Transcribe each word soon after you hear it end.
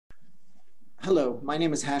Hello, my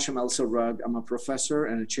name is Hashem El-Serag. I'm a professor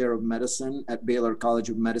and a chair of medicine at Baylor College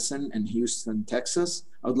of Medicine in Houston, Texas.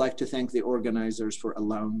 I would like to thank the organizers for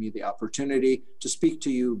allowing me the opportunity to speak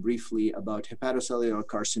to you briefly about hepatocellular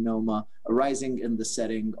carcinoma arising in the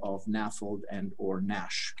setting of NAFLD and or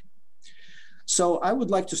NASH. So I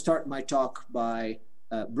would like to start my talk by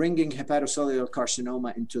bringing hepatocellular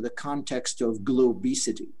carcinoma into the context of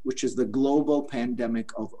globesity, which is the global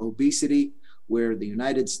pandemic of obesity, where the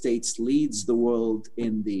United States leads the world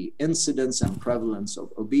in the incidence and prevalence of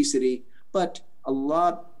obesity, but a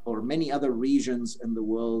lot or many other regions in the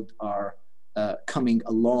world are coming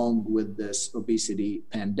along with this obesity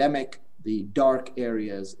pandemic. The dark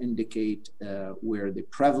areas indicate where the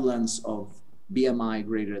prevalence of BMI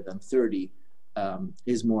greater than 30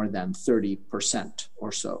 is more than 30%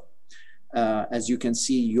 or so. As you can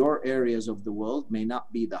see, your areas of the world may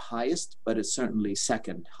not be the highest, but it's certainly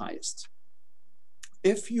second highest.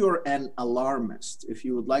 If you're an alarmist, if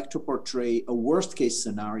you would like to portray a worst case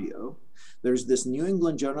scenario, there's this New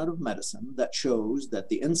England Journal of Medicine that shows that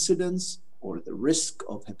the incidence or the risk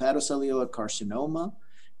of hepatocellular carcinoma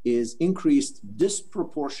is increased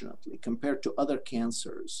disproportionately compared to other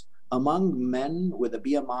cancers among men with a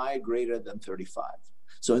BMI greater than 35.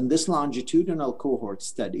 So in this longitudinal cohort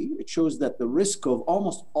study, it shows that the risk of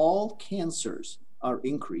almost all cancers are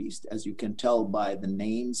increased, as you can tell by the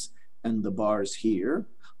names and the bars here,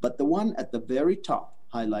 but the one at the very top,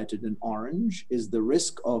 highlighted in orange, is the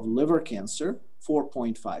risk of liver cancer,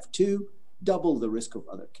 4.52, double the risk of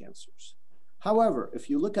other cancers. However, if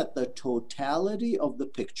you look at the totality of the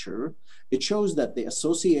picture, it shows that the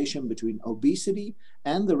association between obesity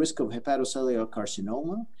and the risk of hepatocellular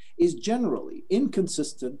carcinoma is generally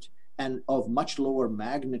inconsistent and of much lower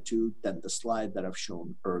magnitude than the slide that I've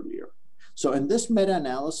shown earlier. So in this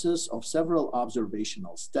meta-analysis of several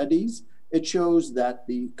observational studies, it shows that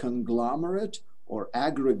the conglomerate or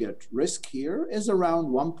aggregate risk here is around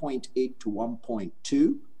 1.8 to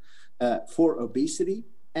 1.2 for obesity,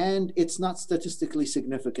 and it's not statistically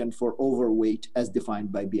significant for overweight as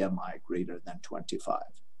defined by BMI greater than 25.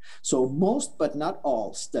 So most but not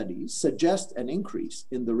all studies suggest an increase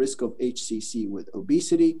in the risk of HCC with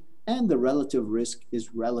obesity, and the relative risk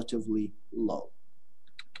is relatively low.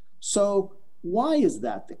 So why is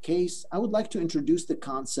that the case? I would like to introduce the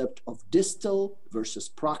concept of distal versus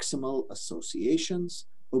proximal associations.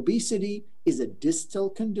 Obesity is a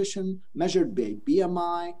distal condition measured by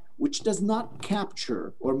BMI, which does not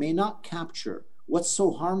capture or may not capture what's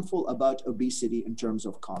so harmful about obesity in terms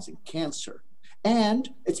of causing cancer. And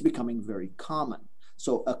it's becoming very common.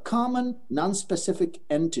 So a common non-specific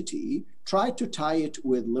entity, try to tie it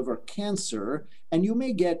with liver cancer, and you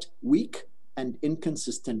may get weak and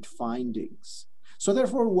inconsistent findings. So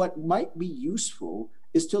therefore, what might be useful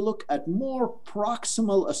is to look at more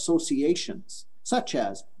proximal associations, such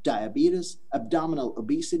as diabetes, abdominal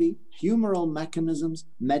obesity, humoral mechanisms,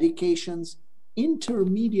 medications,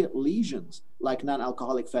 intermediate lesions like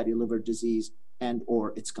non-alcoholic fatty liver disease and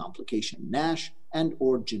or its complication, NASH, and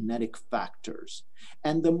or genetic factors.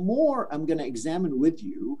 And the more I'm going to examine with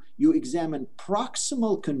you, you examine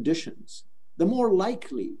proximal conditions, the more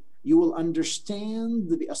likely you will understand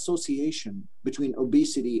the association between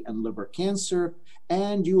obesity and liver cancer,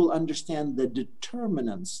 and you will understand the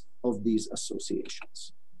determinants of these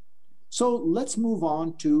associations. So let's move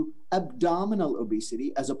on to abdominal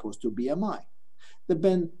obesity as opposed to BMI. There have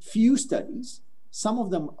been few studies, some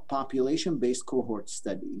of them population-based cohort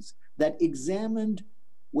studies, that examined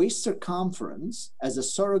waist circumference as a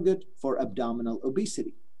surrogate for abdominal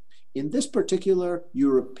obesity. In this particular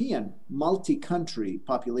European multi-country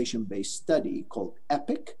population-based study called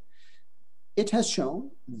EPIC, it has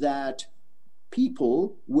shown that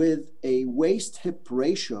people with a waist-hip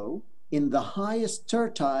ratio in the highest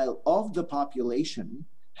tertile of the population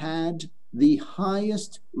had the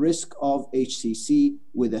highest risk of HCC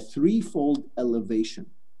with a threefold elevation.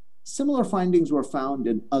 Similar findings were found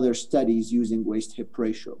in other studies using waist-hip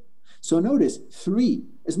ratio. So notice 3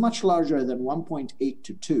 is much larger than 1.8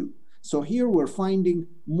 to 2. So here we're finding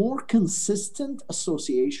more consistent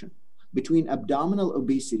association between abdominal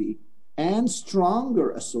obesity and stronger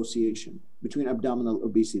association between abdominal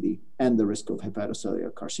obesity and the risk of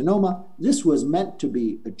hepatocellular carcinoma. This was meant to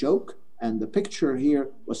be a joke, and the picture here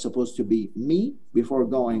was supposed to be me before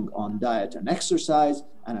going on diet and exercise,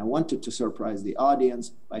 and I wanted to surprise the audience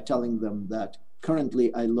by telling them that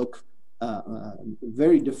currently I look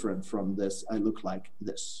very different from this. I look like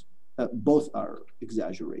this. Both are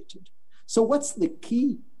exaggerated. So what's the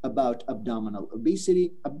key about abdominal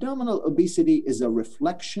obesity? Abdominal obesity is a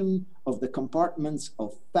reflection of the compartments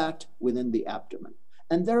of fat within the abdomen.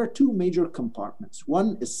 And there are two major compartments.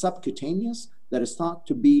 One is subcutaneous, that is thought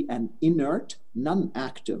to be an inert,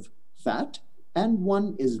 non-active fat, and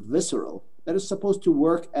one is visceral, that is supposed to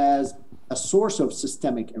work as a source of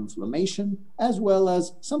systemic inflammation, as well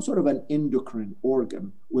as some sort of an endocrine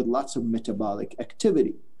organ with lots of metabolic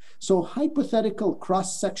activity. So hypothetical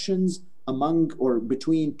cross-sections among or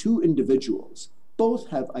between two individuals, both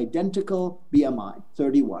have identical BMI,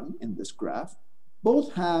 31 in this graph,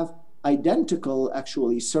 both have identical,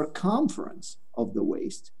 actually, circumference of the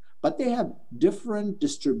waist, but they have different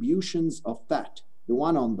distributions of fat. The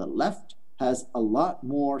one on the left has a lot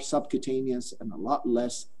more subcutaneous and a lot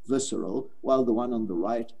less visceral, while the one on the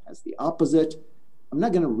right has the opposite. I'm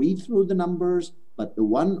not going to read through the numbers, but the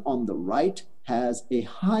one on the right has a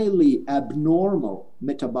highly abnormal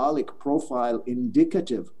metabolic profile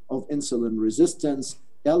indicative of insulin resistance,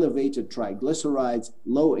 elevated triglycerides,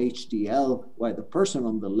 low HDL, while the person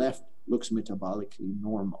on the left looks metabolically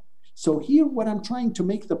normal. So here, what I'm trying to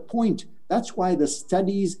make the point, that's why the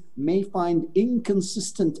studies may find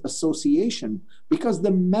inconsistent association, because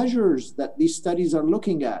the measures that these studies are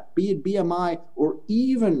looking at, be it BMI or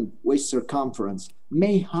even waist circumference,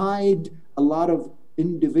 may hide a lot of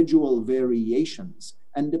individual variations.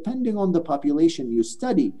 And depending on the population you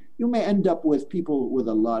study, you may end up with people with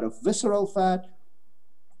a lot of visceral fat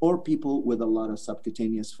or people with a lot of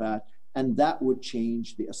subcutaneous fat, and that would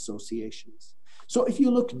change the associations. So if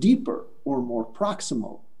you look deeper or more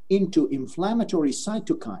proximal into inflammatory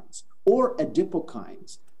cytokines or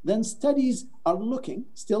adipokines, then studies are looking,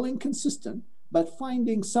 still inconsistent, but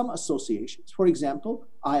finding some associations. For example,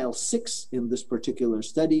 IL-6 in this particular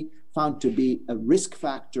study found to be a risk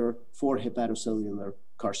factor for hepatocellular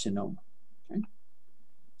carcinoma. Okay?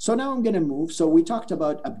 So now I'm going to move. So we talked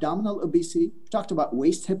about abdominal obesity, we talked about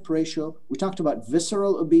waist-hip ratio, we talked about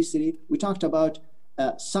visceral obesity, we talked about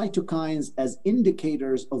cytokines as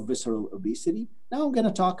indicators of visceral obesity. Now I'm going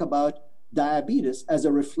to talk about diabetes as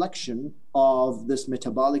a reflection of this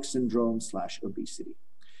metabolic syndrome / obesity.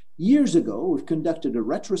 Years ago, we've conducted a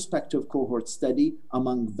retrospective cohort study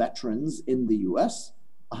among veterans in the US.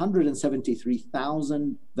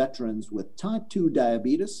 173,000 veterans with type 2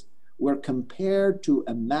 diabetes were compared to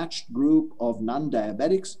a matched group of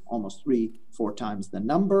non-diabetics, almost 3-4 times the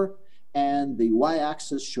number. And the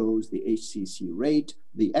y-axis shows the HCC rate.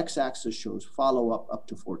 The x-axis shows follow-up up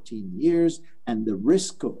to 14 years. And the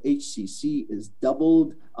risk of HCC is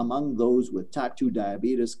doubled among those with type 2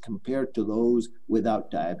 diabetes compared to those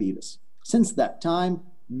without diabetes. Since that time,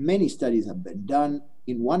 many studies have been done.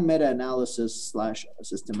 In one meta-analysis /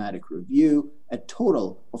 systematic review, a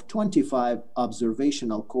total of 25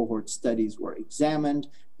 observational cohort studies were examined,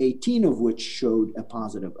 18 of which showed a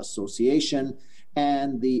positive association,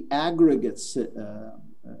 and the aggregate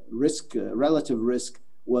relative risk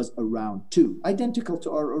was around 2, identical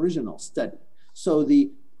to our original study. So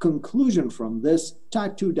the conclusion from this,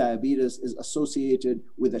 type 2 diabetes is associated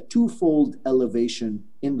with a twofold elevation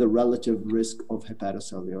in the relative risk of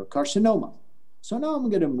hepatocellular carcinoma. So now I'm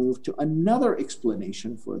going to move to another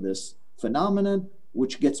explanation for this phenomenon,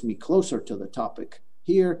 which gets me closer to the topic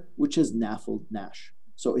here, which is NAFLD NASH.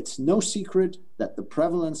 So it's no secret that the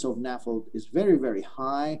prevalence of NAFLD is very, very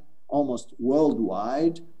high, almost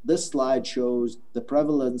worldwide. This slide shows the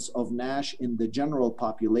prevalence of NASH in the general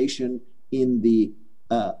population in the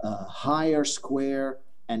higher square,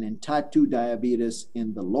 and in type 2 diabetes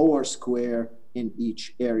in the lower square in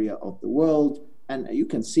each area of the world. And you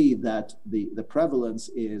can see that the prevalence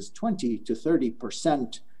is 20 to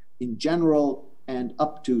 30% in general and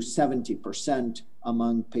up to 70%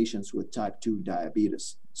 among patients with type 2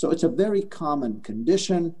 diabetes. So it's a very common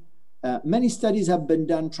condition. Many studies have been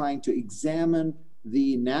done trying to examine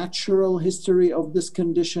the natural history of this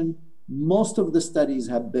condition. Most of the studies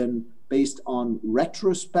have been based on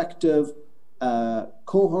retrospective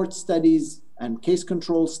cohort studies and case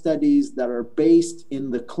control studies that are based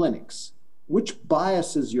in the clinics, which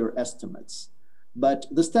biases your estimates. But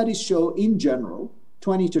the studies show, in general,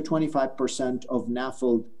 20 to 25% of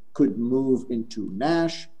NAFLD could move into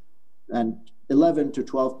NASH, and 11 to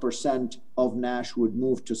 12% of NASH would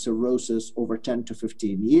move to cirrhosis over 10 to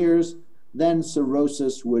 15 years. Then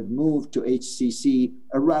cirrhosis would move to HCC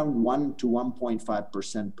around 1 to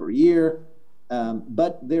 1.5% per year.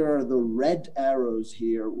 But there are the red arrows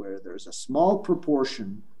here where there's a small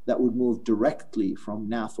proportion that would move directly from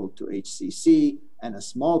NAFLD to HCC, and a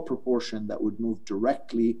small proportion that would move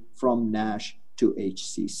directly from NASH to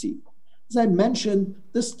HCC. As I mentioned,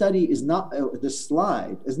 this study is not, this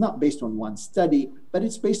slide is not based on one study, but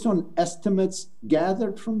it's based on estimates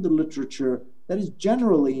gathered from the literature that is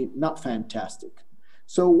generally not fantastic.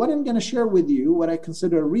 So what I'm going to share with you, what I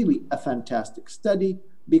consider really a fantastic study,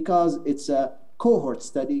 because it's a cohort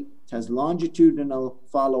study, it has longitudinal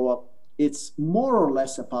follow-up, it's more or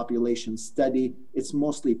less a population study, it's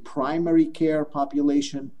mostly primary care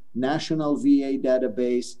population, national VA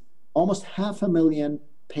database, almost 500,000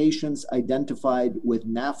 patients identified with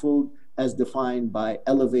NAFLD as defined by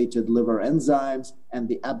elevated liver enzymes and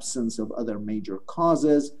the absence of other major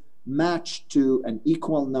causes, matched to an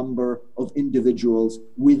equal number of individuals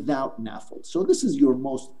without NAFLD. So this is your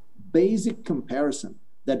most basic comparison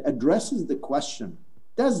that addresses the question,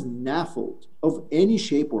 does NAFLD of any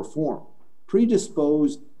shape or form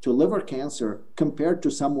predispose to liver cancer compared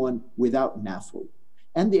to someone without NAFLD?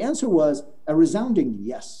 And the answer was a resounding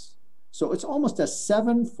yes. So it's almost a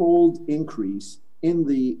 7-fold increase in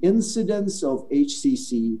the incidence of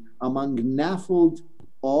HCC among NAFLD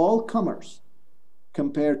all comers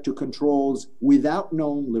compared to controls without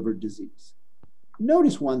known liver disease.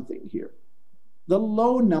 Notice one thing here, the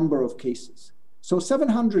low number of cases. So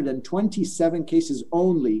 727 cases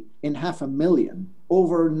only in 500,000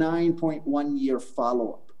 over 9.1 year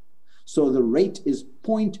follow-up. So the rate is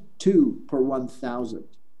 0.2 per 1,000.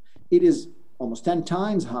 It is almost 10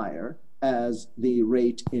 times higher as the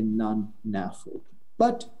rate in non-NAFLD.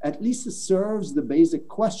 But at least it serves the basic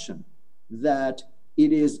question that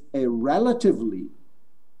it is a relatively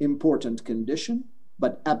important condition,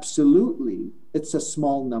 but absolutely it's a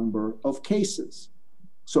small number of cases.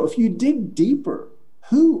 So if you dig deeper,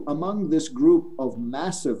 who among this group of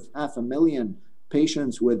massive 500,000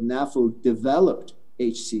 patients with NAFLD developed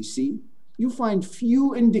HCC, you find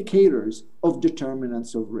few indicators of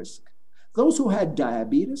determinants of risk. Those who had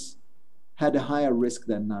diabetes had a higher risk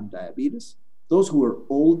than non-diabetes. Those who were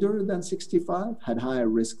older than 65 had higher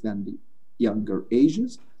risk than the younger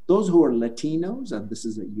ages. Those who are Latinos, and this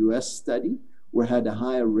is a US study, had a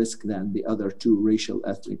higher risk than the other two racial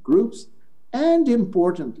ethnic groups. And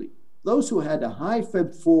importantly, those who had a high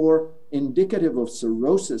FIB4 indicative of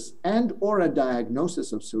cirrhosis and or a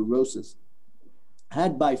diagnosis of cirrhosis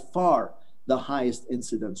had by far the highest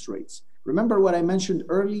incidence rates. Remember what I mentioned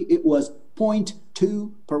earlier? It was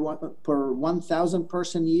 0.2 per 1,000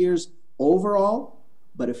 person years overall.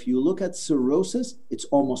 But if you look at cirrhosis, it's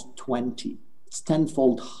almost 20. It's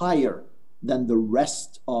 10-fold higher than the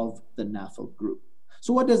rest of the NAFLD group.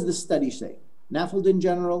 So what does this study say? NAFLD in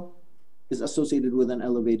general is associated with an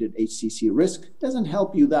elevated HCC risk. Doesn't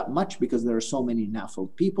help you that much because there are so many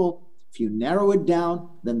NAFLD people. If you narrow it down,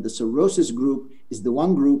 then the cirrhosis group is the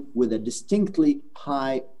one group with a distinctly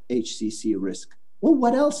high HCC risk. Well,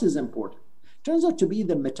 what else is important? Turns out to be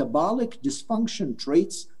the metabolic dysfunction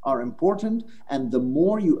traits are important, and the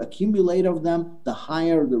more you accumulate of them, the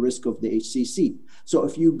higher the risk of the HCC. So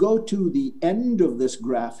if you go to the end of this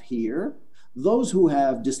graph here, those who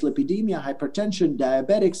have dyslipidemia, hypertension,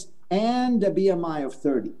 diabetics, and a BMI of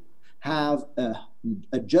 30 have an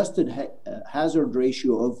adjusted hazard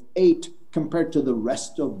ratio of 8 compared to the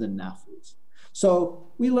rest of the NAFLDs.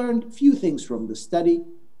 So we learned a few things from the study.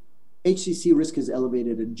 HCC risk is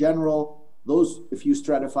elevated in general. Those, if you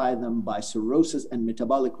stratify them by cirrhosis and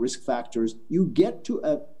metabolic risk factors, you get to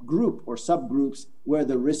a group or subgroups where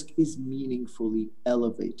the risk is meaningfully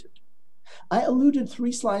elevated. I alluded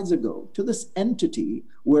 3 slides ago to this entity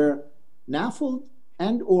where NAFLD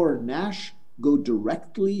and or NASH go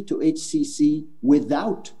directly to HCC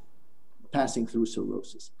without passing through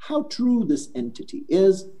cirrhosis. How true this entity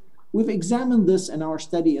is, we've examined this in our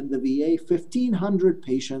study in the VA, 1,500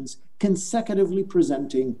 patients consecutively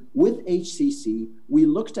presenting with HCC. We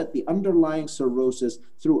looked at the underlying cirrhosis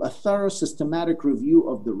through a thorough systematic review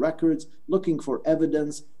of the records, looking for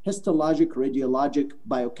evidence, histologic, radiologic,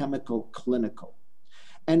 biochemical, clinical.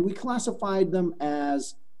 And we classified them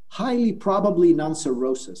as highly probably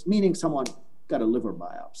non-cirrhosis, meaning someone got a liver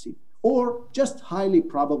biopsy, or just highly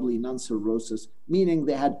probably non-cirrhosis, meaning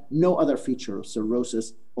they had no other feature of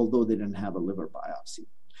cirrhosis, although they didn't have a liver biopsy.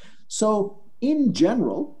 So in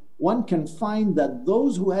general, one can find that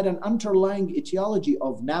those who had an underlying etiology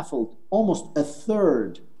of NAFLD, almost a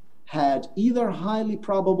third had either highly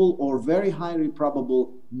probable or very highly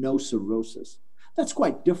probable no cirrhosis. That's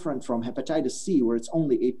quite different from hepatitis C, where it's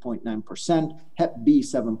only 8.9%, Hep B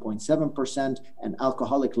 7.7%, and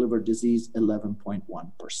alcoholic liver disease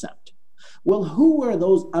 11.1%. Well, who were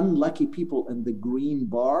those unlucky people in the green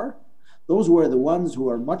bar? Those were the ones who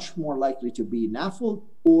are much more likely to be NAFLD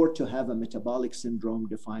or to have a metabolic syndrome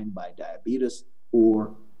defined by diabetes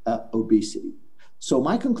or obesity. So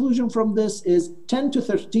my conclusion from this is 10 to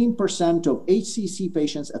 13% of HCC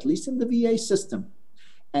patients, at least in the VA system,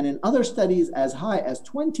 and in other studies as high as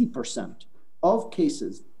 20% of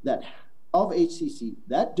cases of HCC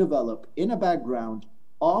that develop in a background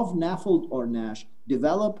of NAFLD or NASH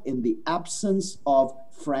develop in the absence of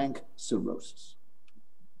frank cirrhosis.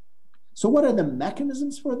 So what are the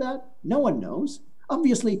mechanisms for that? No one knows.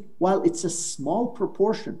 Obviously, while it's a small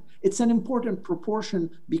proportion, it's an important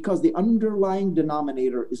proportion because the underlying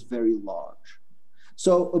denominator is very large.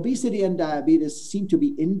 So obesity and diabetes seem to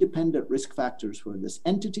be independent risk factors for this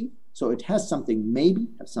entity. So it has something, maybe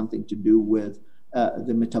has something to do with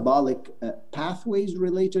the metabolic pathways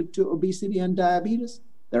related to obesity and diabetes.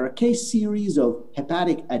 There are a case series of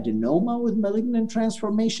hepatic adenoma with malignant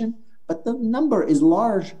transformation, but the number is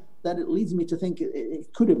large that it leads me to think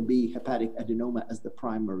it couldn't be hepatic adenoma as the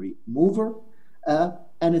primary mover.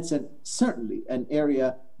 And it's certainly an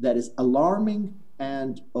area that is alarming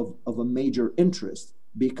and of a major interest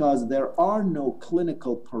because there are no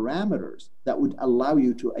clinical parameters that would allow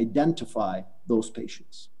you to identify those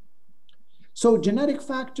patients. So genetic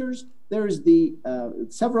factors, there's the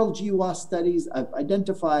several GWAS studies have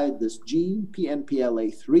identified this gene,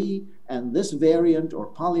 PNPLA3, and this variant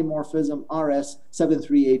or polymorphism,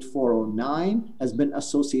 RS738409, has been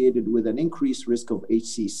associated with an increased risk of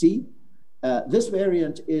HCC. This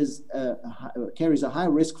variant carries a high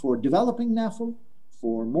risk for developing NAFLD,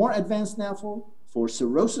 for more advanced NAFLD, for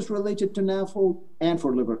cirrhosis related to NAFLD, and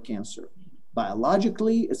for liver cancer.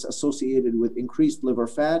 Biologically, it's associated with increased liver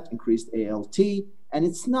fat, increased ALT, and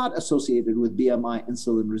it's not associated with BMI,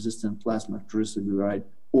 insulin-resistant plasma triglyceride,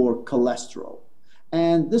 or cholesterol.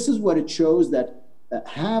 And this is what it shows, that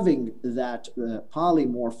having that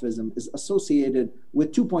polymorphism is associated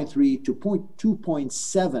with 2.3 to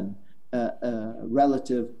 2.7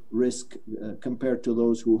 relative risk compared to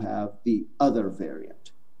those who have the other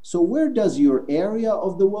variant. So where does your area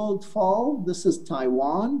of the world fall? This is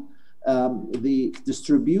Taiwan. The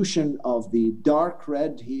distribution of the dark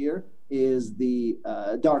red here is the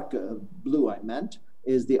dark blue, I meant,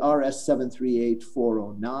 is the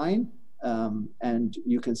RS738409, and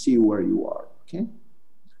you can see where you are, okay?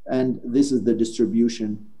 And this is the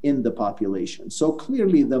distribution in the population. So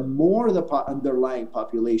clearly, the more the underlying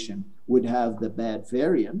population would have the bad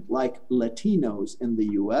variant, like Latinos in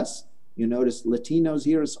the US, you notice Latinos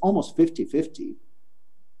here is almost 50-50.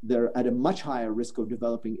 They're at a much higher risk of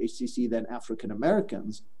developing HCC than African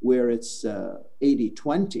Americans, where it's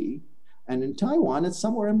 80-20. And in Taiwan, it's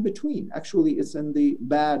somewhere in between. Actually, it's in the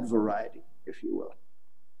bad variety, if you will.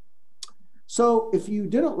 So if you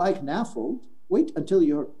didn't like NAFLD, wait until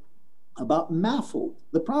you hear about MAFLD.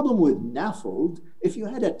 The problem with NAFLD, if you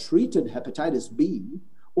had a treated hepatitis B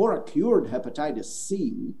or a cured hepatitis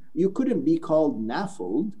C, you couldn't be called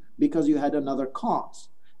NAFLD because you had another cause.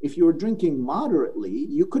 If you were drinking moderately,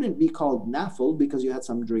 you couldn't be called NAFLD because you had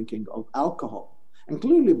some drinking of alcohol. And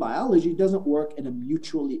clearly, biology doesn't work in a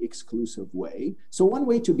mutually exclusive way. So one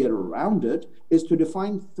way to get around it is to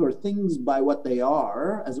define things by what they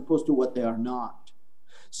are as opposed to what they are not.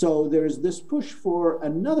 So there's this push for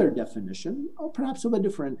another definition, or perhaps of a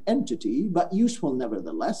different entity, but useful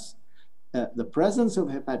nevertheless. The presence of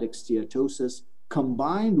hepatic steatosis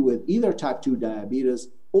combined with either type 2 diabetes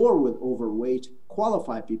or with overweight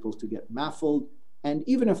qualify people to get MAFLD. And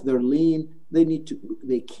even if they're lean,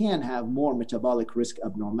 they can have more metabolic risk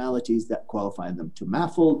abnormalities that qualify them to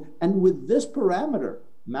MAFLD. And with this parameter,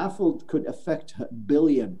 MAFLD could affect 1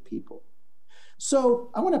 billion people. So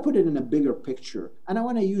I want to put it in a bigger picture, and I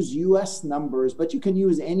want to use US numbers, but you can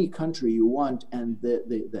use any country you want, and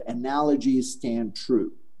the analogies stand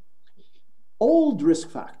true. Old risk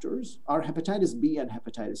factors are hepatitis B and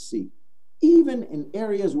hepatitis C. Even in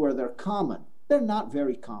areas where they're common, they're not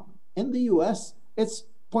very common. In the US, it's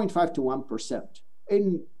 0.5 to 1%.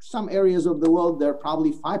 In some areas of the world, they're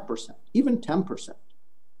probably 5%, even 10%.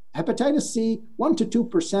 Hepatitis C, 1 to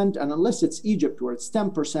 2%, and unless it's Egypt where it's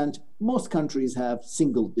 10%, most countries have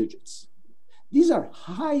single digits. These are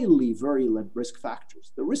highly virulent risk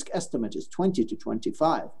factors. The risk estimate is 20 to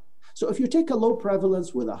 25. So if you take a low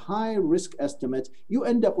prevalence with a high risk estimate, you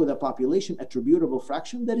end up with a population attributable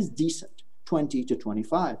fraction that is decent, 20 to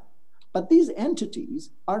 25. But these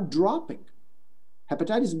entities are dropping.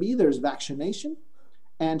 Hepatitis B, there's vaccination,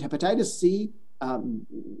 and hepatitis C,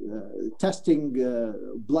 testing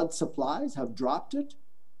blood supplies have dropped it.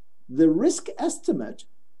 The risk estimate,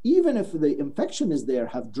 even if the infection is there,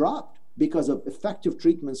 have dropped because of effective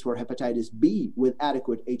treatments for hepatitis B with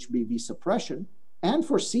adequate HBV suppression, and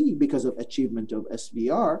for C because of achievement of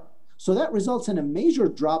SVR. So that results in a major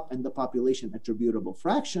drop in the population attributable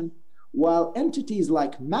fraction, while entities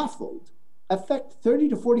like MAFLD affect 30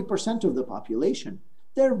 to 40% of the population.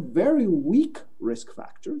 They're very weak risk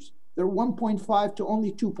factors. They're 1.5 to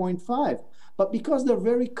only 2.5. But because they're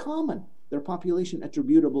very common, their population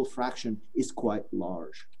attributable fraction is quite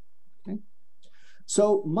large. Okay?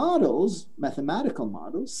 So models, mathematical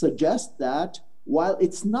models, suggest that while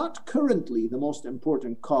it's not currently the most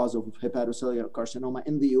important cause of hepatocellular carcinoma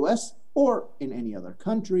in the US or in any other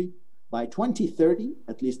country, by 2030,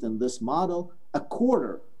 at least in this model, a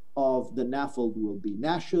quarter of the NAFLD will be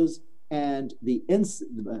NASHs, and the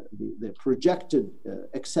projected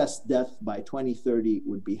excess death by 2030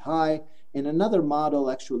 would be high. And another model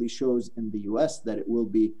actually shows in the US that it will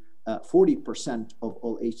be 40% of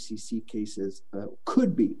all HCC cases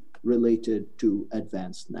could be related to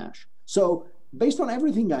advanced NASH. So based on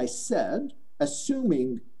everything I said,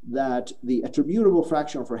 assuming that the attributable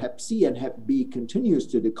fraction for Hep C and Hep B continues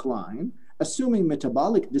to decline, assuming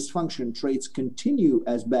metabolic dysfunction traits continue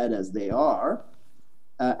as bad as they are,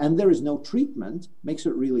 and there is no treatment, makes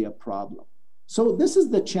it really a problem. So this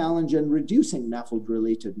is the challenge in reducing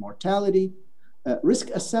NAFLD-related mortality. Risk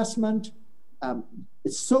assessment,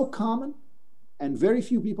 it's so common, and very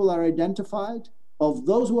few people are identified. Of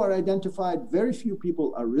those who are identified, very few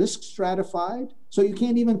people are risk stratified. So you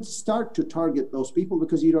can't even start to target those people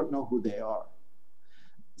because you don't know who they are.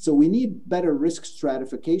 So we need better risk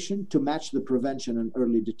stratification to match the prevention and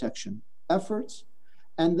early detection efforts.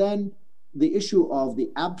 And then the issue of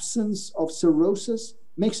the absence of cirrhosis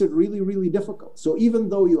makes it really, really difficult. So even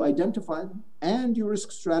though you identify them and you risk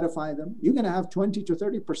stratify them, you're going to have 20 to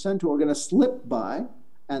 30% who are going to slip by.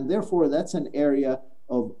 And therefore, that's an area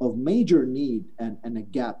of major need and a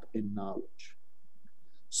gap in knowledge.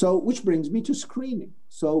 So, which brings me to screening.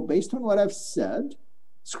 So based on what I've said,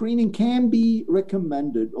 screening can be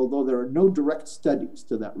recommended, although there are no direct studies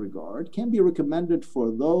to that regard, can be recommended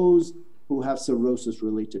for those who have cirrhosis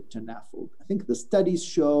related to NAFLD. I think the studies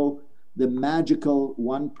show the magical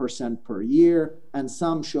 1% per year, and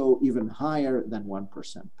some show even higher than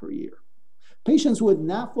 1% per year. Patients with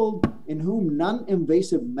NAFLD in whom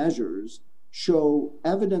non-invasive measures show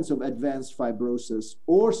evidence of advanced fibrosis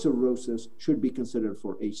or cirrhosis should be considered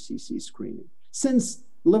for HCC screening. Since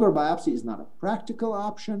liver biopsy is not a practical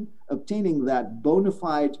option, obtaining that bona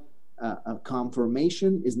fide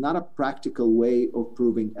confirmation is not a practical way of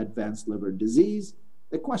proving advanced liver disease.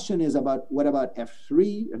 The question is about what about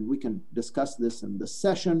F3, and we can discuss this in this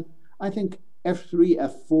session. I think F3,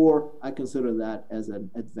 F4, I consider that as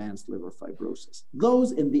an advanced liver fibrosis.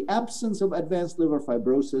 Those in the absence of advanced liver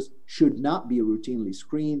fibrosis should not be routinely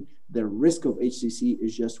screened. Their risk of HCC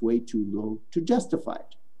is just way too low to justify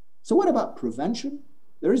it. So what about prevention?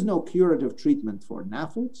 There is no curative treatment for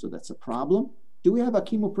NAFLD, so that's a problem. Do we have a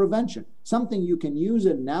chemoprevention? Something you can use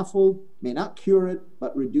in NAFLD, may not cure it,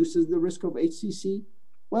 but reduces the risk of HCC?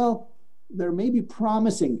 Well, there may be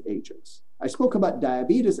promising agents. I spoke about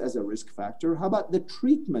diabetes as a risk factor. How about the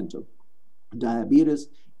treatment of diabetes?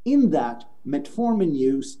 In that, metformin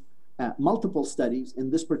use, multiple studies, in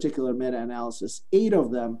this particular meta-analysis, 8 of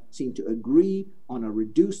them seem to agree on a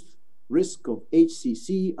reduced risk of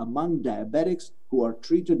HCC among diabetics who are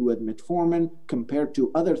treated with metformin compared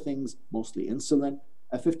to other things, mostly insulin,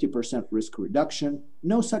 a 50% risk reduction,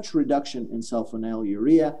 no such reduction in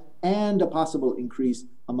sulfonylurea, and a possible increase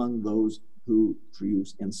among those who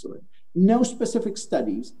use insulin. No specific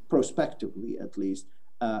studies, prospectively at least,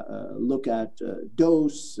 look at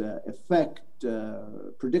dose, effect,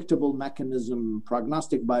 predictable mechanism,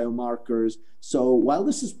 prognostic biomarkers. So while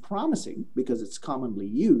this is promising because it's commonly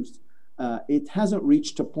used, it hasn't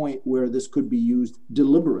reached a point where this could be used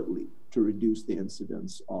deliberately to reduce the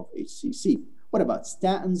incidence of HCC. What about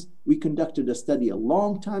statins? We conducted a study a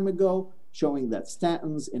long time ago showing that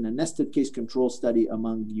statins in a nested case control study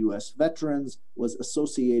among US veterans was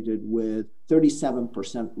associated with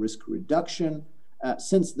 37% risk reduction.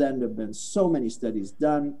 Since then, there have been so many studies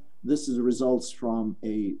done. This is results from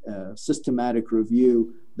a systematic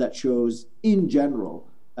review that shows, in general,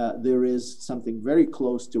 there is something very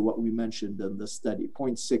close to what we mentioned in the study,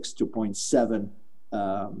 0.6 to 0.7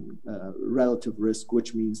 relative risk,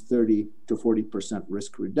 which means 30 to 40%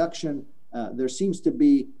 risk reduction. There seems to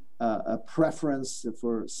be a preference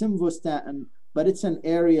for simvastatin, but it's an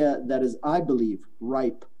area that is, I believe,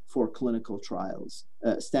 ripe for clinical trials.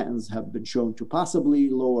 Statins have been shown to possibly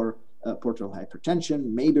lower portal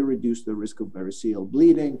hypertension, maybe reduce the risk of variceal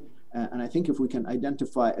bleeding. And I think if we can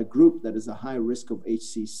identify a group that is a high risk of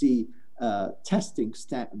HCC, testing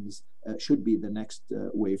statins should be the next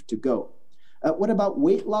wave to go. What about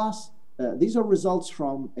weight loss? These are results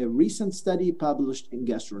from a recent study published in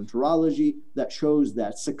Gastroenterology that shows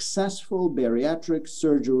that successful bariatric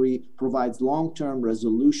surgery provides long-term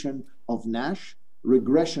resolution of NASH,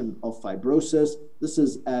 regression of fibrosis. This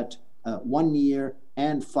is at 1 year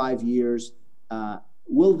and 5 years.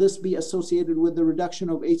 Will this be associated with the reduction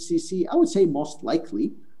of HCC? I would say most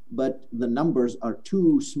likely, but the numbers are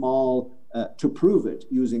too small to prove it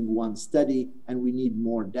using one study, and we need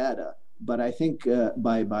more data. But I think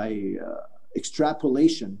by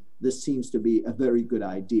extrapolation, this seems to be a very good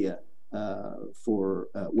idea for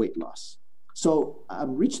weight loss. So I've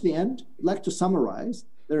reached the end. I'd like to summarize.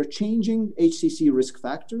 There are changing HCC risk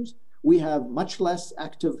factors. We have much less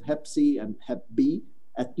active Hep C and Hep B,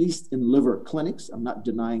 at least in liver clinics. I'm not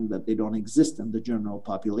denying that they don't exist in the general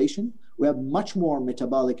population. We have much more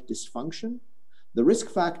metabolic dysfunction. The risk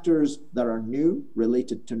factors that are new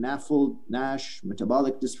related to NAFLD, NASH,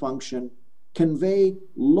 metabolic dysfunction convey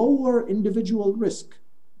lower individual risk,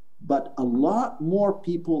 but a lot more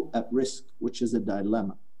people at risk, which is a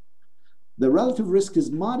dilemma. The relative risk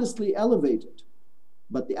is modestly elevated,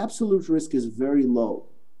 but the absolute risk is very low.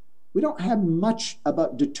 We don't have much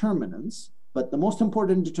about determinants, but the most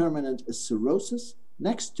important determinant is cirrhosis.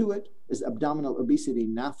 Next to it is abdominal obesity,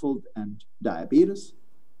 NAFLD, and diabetes.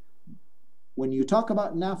 When you talk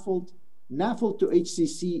about NAFLD, NAFLD to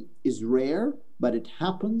HCC is rare, but it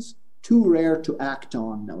happens, too rare to act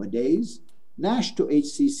on nowadays. NASH to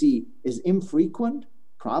HCC is infrequent,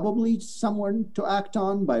 probably someone to act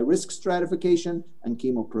on by risk stratification and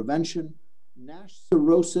chemoprevention. NASH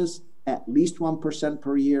cirrhosis, at least 1%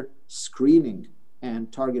 per year, screening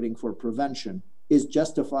and targeting for prevention is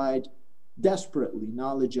justified. Desperately,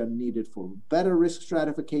 knowledge are needed for better risk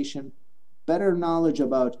stratification, better knowledge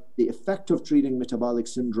about the effect of treating metabolic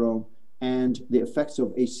syndrome and the effects of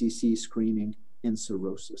HCC screening in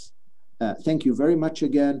cirrhosis. Thank you very much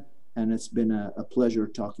again, and it's been a pleasure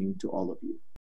talking to all of you.